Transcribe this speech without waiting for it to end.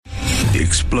The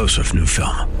explosive new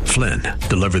film, Flynn,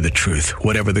 deliver the truth,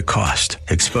 whatever the cost,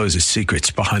 exposes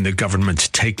secrets behind the government's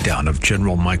takedown of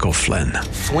General Michael Flynn.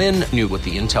 Flynn knew what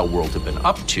the intel world had been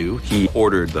up to. He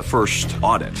ordered the first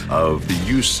audit of the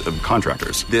use of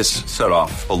contractors. This set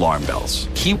off alarm bells.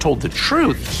 He told the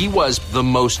truth. He was the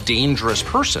most dangerous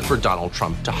person for Donald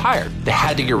Trump to hire. They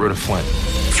had to get rid of Flynn.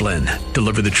 Flynn,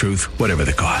 deliver the truth, whatever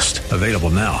the cost. Available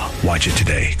now. Watch it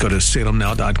today. Go to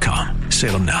salemnow.com.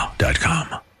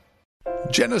 salemnow.com.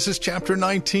 Genesis chapter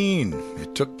 19.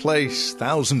 It took place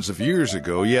thousands of years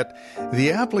ago, yet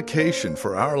the application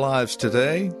for our lives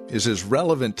today is as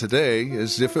relevant today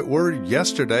as if it were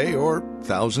yesterday or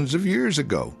thousands of years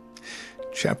ago.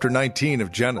 Chapter 19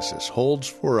 of Genesis holds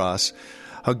for us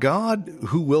a God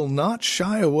who will not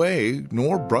shy away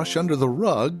nor brush under the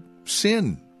rug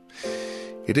sin.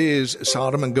 It is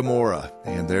Sodom and Gomorrah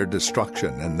and their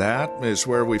destruction, and that is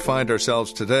where we find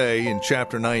ourselves today in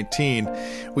chapter 19.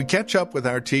 We catch up with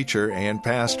our teacher and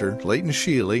pastor, Leighton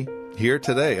Sheely, here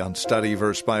today on Study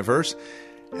Verse by Verse,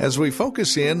 as we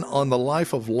focus in on the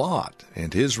life of Lot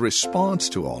and his response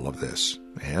to all of this.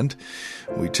 And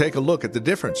we take a look at the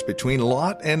difference between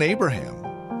Lot and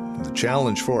Abraham. The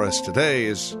challenge for us today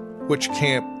is, which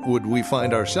camp would we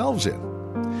find ourselves in?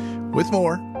 With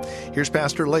more, here's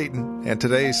Pastor Leighton and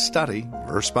today's study,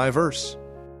 verse by verse.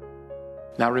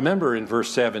 Now remember in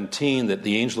verse 17 that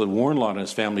the angel had warned Lot and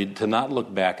his family to not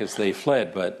look back as they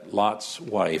fled, but Lot's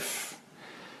wife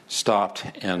stopped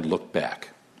and looked back.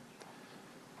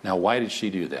 Now why did she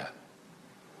do that?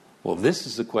 Well, this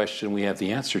is the question we have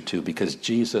the answer to because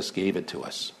Jesus gave it to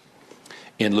us.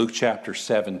 In Luke chapter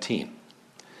 17,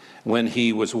 when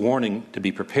he was warning to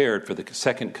be prepared for the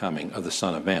second coming of the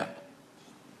Son of Man.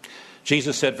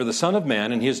 Jesus said, "For the Son of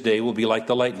Man in his day will be like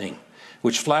the lightning,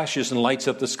 which flashes and lights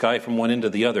up the sky from one end to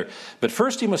the other. But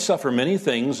first he must suffer many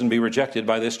things and be rejected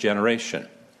by this generation.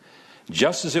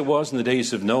 Just as it was in the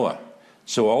days of Noah,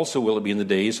 so also will it be in the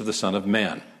days of the Son of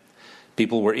Man.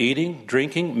 People were eating,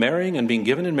 drinking, marrying, and being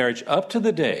given in marriage up to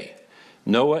the day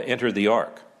Noah entered the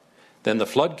ark. Then the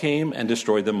flood came and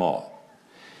destroyed them all.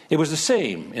 It was the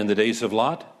same in the days of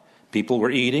Lot. People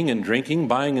were eating and drinking,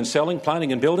 buying and selling,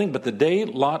 planting and building. But the day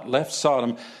Lot left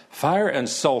Sodom, fire and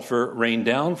sulfur rained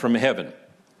down from heaven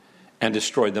and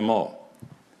destroyed them all.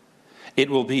 It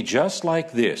will be just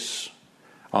like this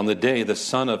on the day the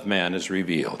Son of Man is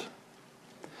revealed.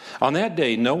 On that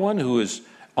day, no one who is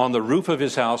on the roof of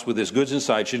his house with his goods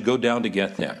inside should go down to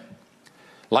get them.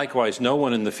 Likewise, no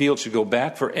one in the field should go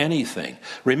back for anything.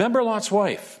 Remember Lot's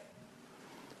wife.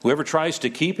 Whoever tries to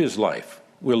keep his life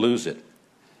will lose it.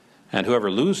 And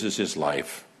whoever loses his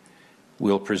life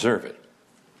will preserve it."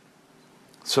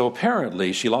 So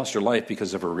apparently she lost her life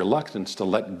because of her reluctance to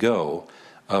let go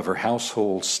of her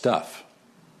household stuff.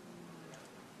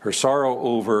 Her sorrow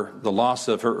over the loss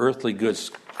of her earthly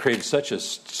goods created such a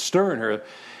stir in her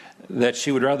that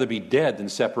she would rather be dead than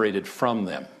separated from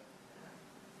them.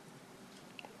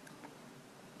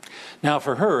 Now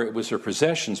for her, it was her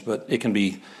possessions, but it can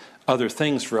be other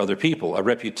things for other people, a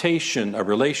reputation, a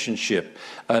relationship,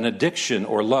 an addiction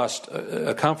or lust,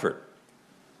 a comfort.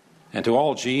 And to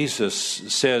all, Jesus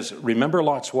says, remember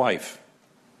Lot's wife.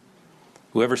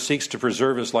 Whoever seeks to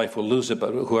preserve his life will lose it,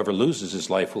 but whoever loses his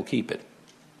life will keep it.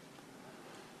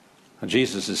 What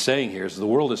Jesus is saying here is the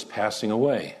world is passing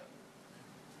away.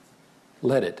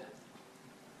 Let it.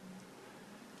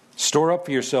 Store up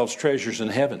for yourselves treasures in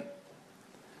heaven,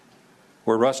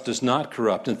 where rust does not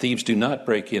corrupt and thieves do not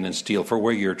break in and steal. For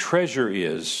where your treasure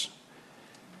is,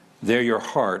 there your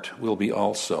heart will be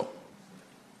also.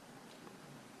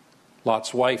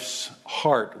 Lot's wife's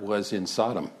heart was in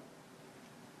Sodom,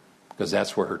 because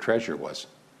that's where her treasure was.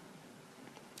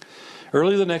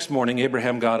 Early the next morning,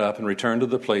 Abraham got up and returned to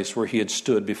the place where he had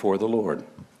stood before the Lord.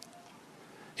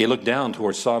 He looked down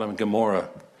toward Sodom and Gomorrah,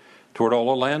 toward all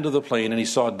the land of the plain, and he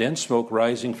saw dense smoke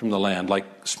rising from the land,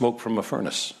 like smoke from a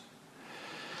furnace.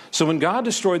 So when God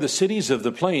destroyed the cities of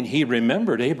the plain, he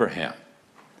remembered Abraham.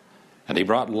 And he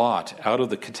brought Lot out of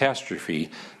the catastrophe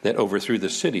that overthrew the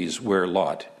cities where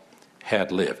Lot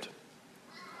had lived.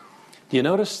 Do you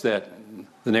notice that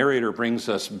the narrator brings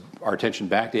our attention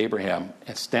back to Abraham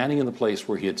and standing in the place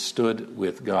where he had stood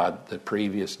with God the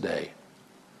previous day?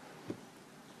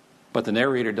 But the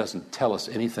narrator doesn't tell us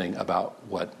anything about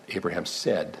what Abraham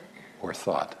said or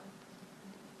thought.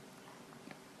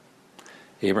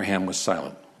 Abraham was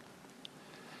silent.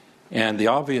 And the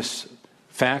obvious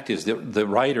fact is that the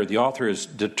writer, the author, has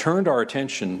turned our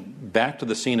attention back to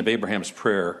the scene of Abraham's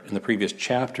prayer in the previous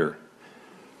chapter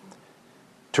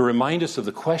to remind us of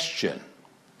the question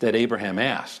that Abraham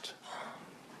asked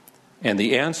and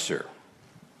the answer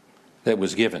that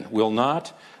was given. Will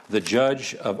not the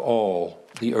judge of all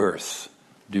the earth,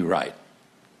 do right?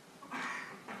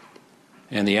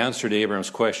 And the answer to Abraham's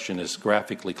question is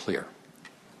graphically clear.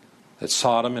 That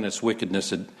Sodom and its wickedness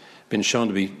had been shown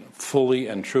to be fully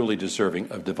and truly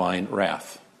deserving of divine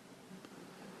wrath.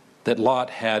 That Lot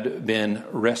had been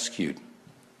rescued.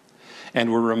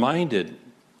 And we're reminded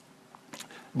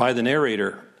by the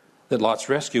narrator that Lot's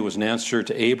rescue was an answer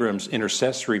to Abraham's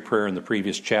intercessory prayer in the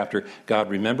previous chapter. God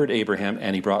remembered Abraham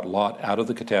and he brought Lot out of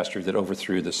the catastrophe that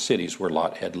overthrew the cities where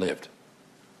Lot had lived.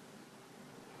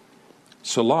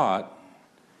 So Lot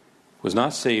was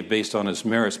not saved based on his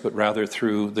merits, but rather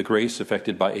through the grace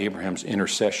effected by Abraham's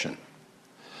intercession.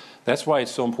 That's why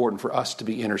it's so important for us to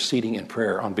be interceding in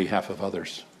prayer on behalf of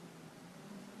others.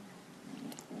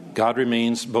 God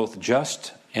remains both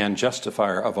just and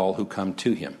justifier of all who come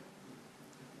to him.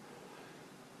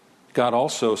 God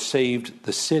also saved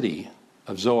the city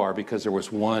of Zoar because there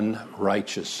was one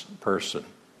righteous person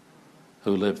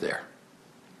who lived there,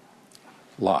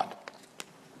 Lot.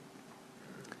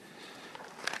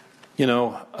 You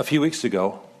know, a few weeks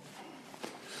ago,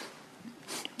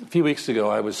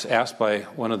 I was asked by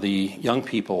one of the young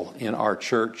people in our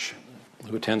church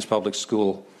who attends public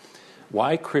school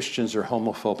why Christians are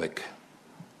homophobic.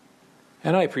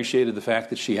 And I appreciated the fact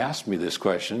that she asked me this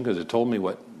question because it told me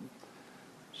what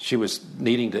she was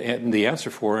needing the answer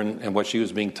for and what she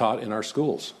was being taught in our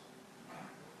schools.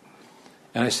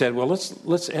 And I said, well,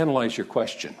 let's analyze your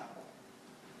question.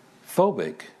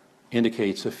 Phobic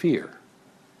indicates a fear.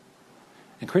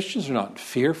 And Christians are not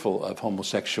fearful of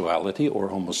homosexuality or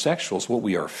homosexuals. What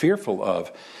we are fearful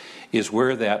of is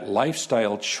where that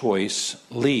lifestyle choice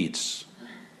leads.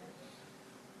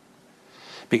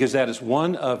 Because that is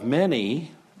one of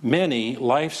many, many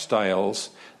lifestyles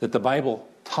that the Bible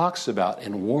talks about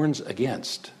and warns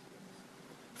against.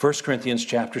 1 Corinthians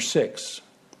chapter 6.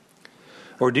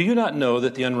 Or do you not know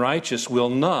that the unrighteous will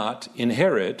not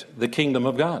inherit the kingdom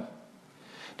of God?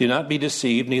 Do not be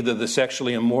deceived, neither the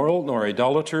sexually immoral, nor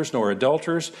idolaters, nor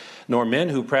adulterers, nor men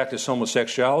who practice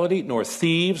homosexuality, nor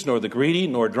thieves, nor the greedy,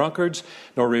 nor drunkards,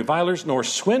 nor revilers, nor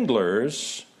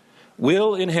swindlers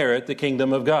will inherit the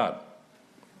kingdom of God.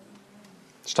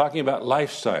 It's talking about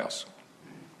lifestyles.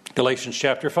 Galatians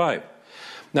chapter 5.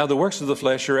 Now the works of the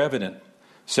flesh are evident: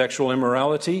 sexual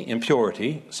immorality,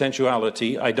 impurity,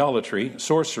 sensuality, idolatry,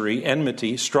 sorcery,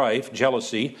 enmity, strife,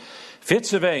 jealousy,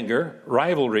 fits of anger,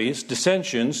 rivalries,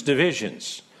 dissensions,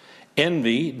 divisions,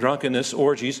 envy, drunkenness,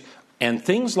 orgies, and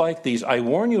things like these. I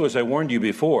warn you, as I warned you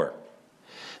before,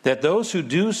 that those who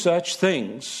do such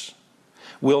things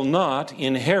will not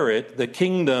inherit the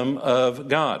kingdom of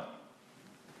God.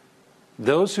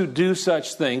 Those who do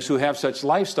such things, who have such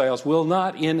lifestyles, will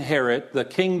not inherit the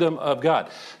kingdom of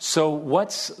God. So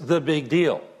what's the big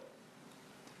deal?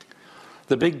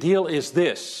 The big deal is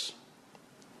this.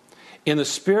 In the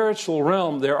spiritual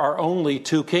realm, there are only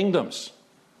two kingdoms.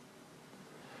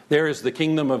 There is the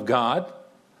kingdom of God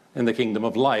and the kingdom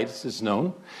of light, as is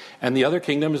known. And the other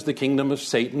kingdom is the kingdom of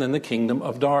Satan and the kingdom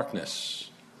of darkness.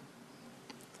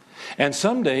 And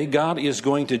someday God is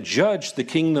going to judge the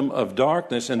kingdom of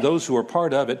darkness, and those who are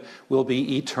part of it will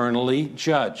be eternally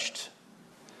judged.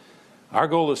 Our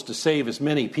goal is to save as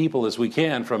many people as we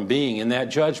can from being in that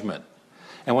judgment.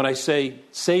 And when I say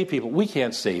save people, we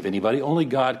can't save anybody. Only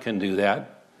God can do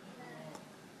that.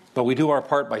 But we do our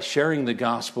part by sharing the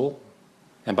gospel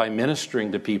and by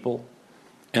ministering to people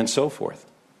and so forth.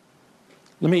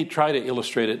 Let me try to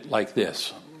illustrate it like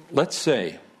this. Let's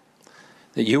say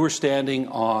that you were standing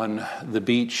on the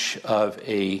beach of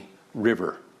a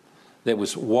river that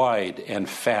was wide and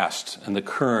fast, and the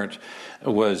current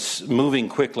was moving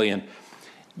quickly, and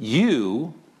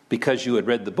you, because you had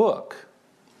read the book,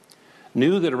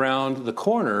 knew that around the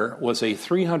corner was a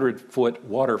 300-foot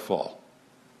waterfall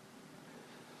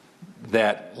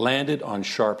that landed on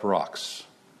sharp rocks.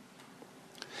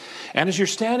 And as you're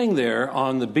standing there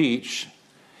on the beach,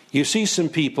 you see some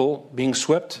people being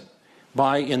swept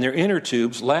by in their inner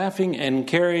tubes, laughing and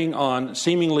carrying on,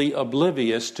 seemingly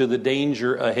oblivious to the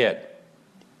danger ahead.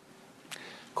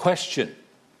 Question: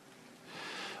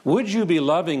 would you be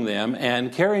loving them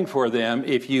and caring for them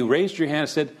if you raised your hand and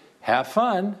said, "Have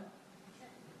fun"?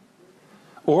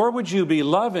 Or would you be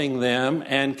loving them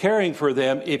and caring for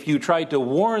them if you tried to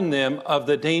warn them of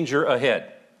the danger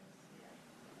ahead?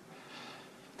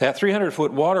 That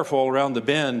 300-foot waterfall around the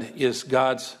bend is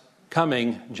God's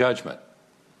coming judgment.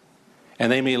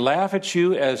 And they may laugh at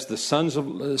you as the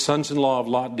sons-in-law of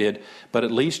Lot did, but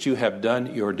at least you have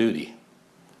done your duty,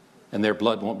 and their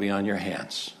blood won't be on your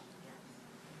hands.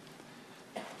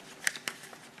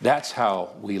 That's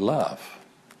how we love.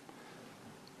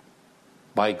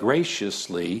 By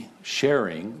graciously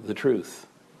sharing the truth.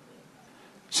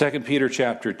 2 Peter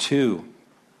chapter 2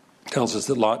 tells us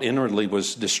that Lot inwardly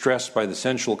was distressed by the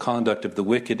sensual conduct of the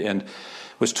wicked and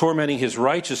was tormenting his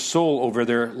righteous soul over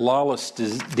their lawless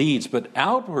deeds. But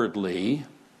outwardly,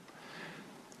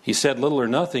 he said little or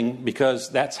nothing because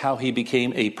that's how he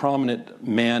became a prominent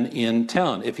man in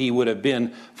town. If he would have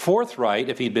been forthright,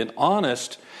 if he'd been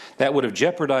honest, that would have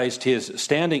jeopardized his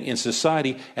standing in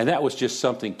society, and that was just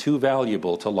something too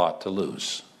valuable to Lot to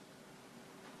lose.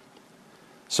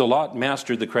 So Lot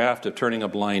mastered the craft of turning a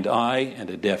blind eye and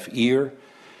a deaf ear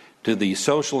to the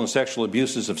social and sexual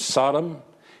abuses of Sodom.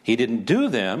 He didn't do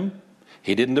them,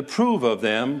 he didn't approve of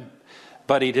them,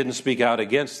 but he didn't speak out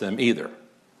against them either.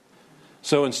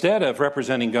 So instead of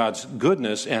representing God's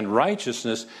goodness and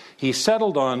righteousness, he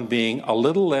settled on being a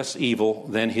little less evil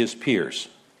than his peers.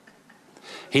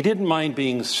 He didn't mind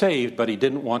being saved, but he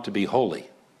didn't want to be holy.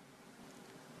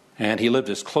 And he lived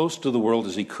as close to the world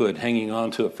as he could, hanging on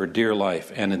to it for dear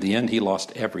life. And in the end, he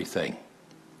lost everything.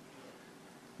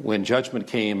 When judgment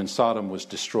came and Sodom was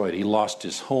destroyed, he lost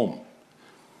his home.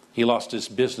 He lost his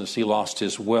business. He lost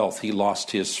his wealth. He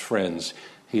lost his friends.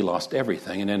 He lost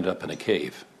everything and ended up in a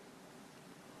cave.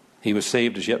 He was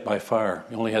saved as yet by fire.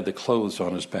 He only had the clothes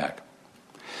on his back.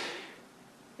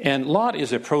 And Lot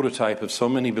is a prototype of so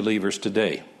many believers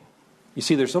today. You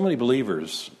see, there's so many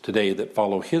believers today that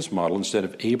follow his model instead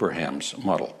of Abraham's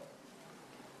model.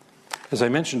 As I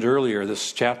mentioned earlier,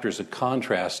 this chapter is a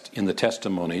contrast in the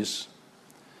testimonies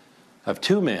of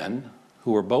two men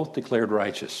who were both declared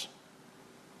righteous,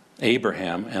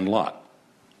 Abraham and Lot.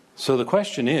 So the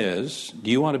question is, do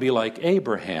you want to be like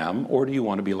Abraham or do you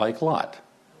want to be like Lot?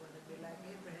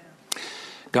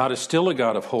 God is still a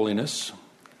God of holiness.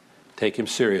 Take him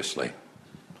seriously.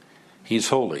 He's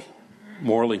holy,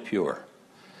 morally pure,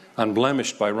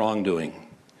 unblemished by wrongdoing,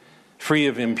 free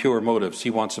of impure motives.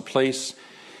 He wants a place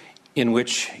in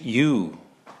which you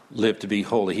live to be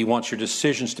holy. He wants your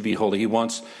decisions to be holy. He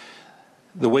wants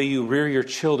the way you rear your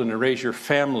children and raise your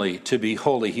family to be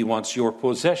holy. He wants your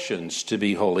possessions to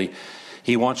be holy.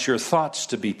 He wants your thoughts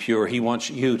to be pure. He wants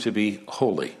you to be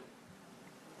holy.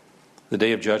 The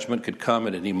day of judgment could come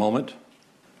at any moment.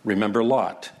 Remember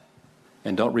Lot,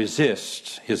 and don't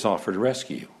resist his offer to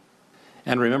rescue you.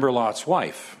 And remember Lot's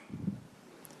wife,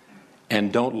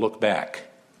 and don't look back.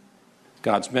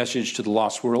 God's message to the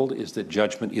lost world is that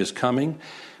judgment is coming,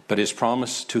 but his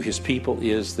promise to his people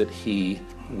is that he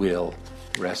will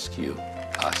rescue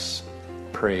us.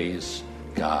 Praise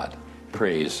God.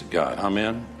 Praise God.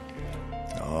 Amen.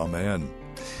 Amen.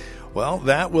 Well,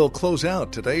 that will close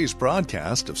out today's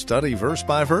broadcast of Study Verse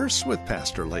by Verse with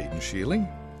Pastor Leighton Sheely.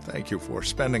 Thank you for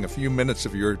spending a few minutes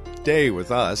of your day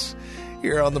with us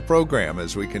here on the program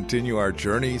as we continue our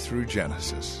journey through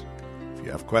Genesis. If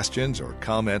you have questions or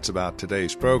comments about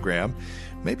today's program,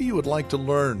 maybe you would like to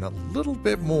learn a little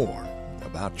bit more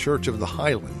about Church of the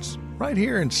Highlands right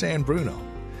here in San Bruno.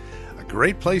 A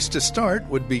great place to start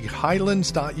would be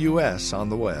highlands.us on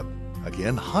the web.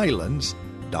 Again,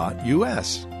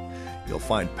 highlands.us. You'll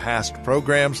find past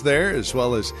programs there, as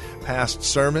well as past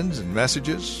sermons and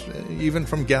messages, even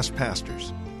from guest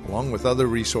pastors, along with other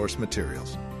resource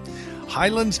materials.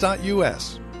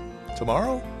 Highlands.us.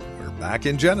 Tomorrow, we're back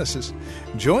in Genesis.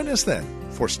 Join us then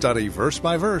for Study Verse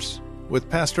by Verse with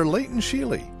Pastor Leighton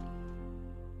Sheely.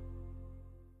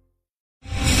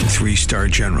 3-star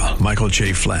General Michael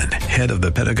J. Flynn, head of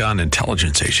the Pentagon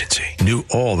Intelligence Agency, knew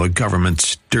all the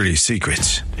government's dirty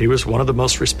secrets. He was one of the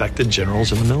most respected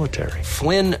generals in the military.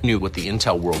 Flynn knew what the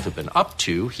intel world had been up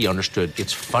to. He understood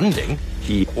its funding.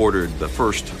 He ordered the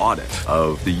first audit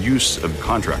of the use of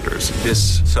contractors.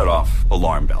 This set off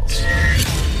alarm bells.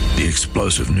 The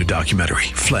explosive new documentary,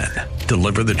 Flynn,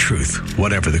 Deliver the Truth,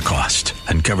 Whatever the Cost,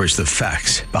 uncovers the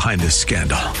facts behind this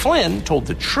scandal. Flynn told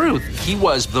the truth. He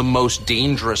was the most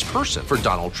dangerous person for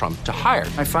Donald Trump to hire.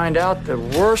 I find out the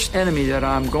worst enemy that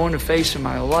I'm going to face in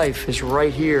my life is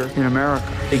right here in America.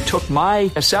 They took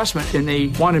my assessment and they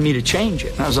wanted me to change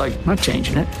it. And I was like, I'm not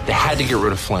changing it. They had to get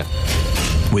rid of Flynn.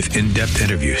 With in-depth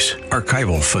interviews,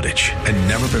 archival footage, and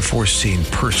never-before-seen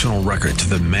personal records of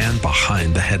the man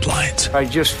behind the headlines. I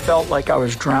just felt like I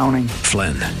was drowning.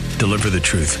 Flynn, Deliver the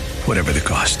Truth, Whatever the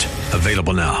Cost.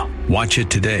 Available now. Watch it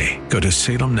today. Go to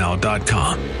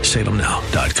salemnow.com.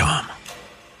 salemnow.com.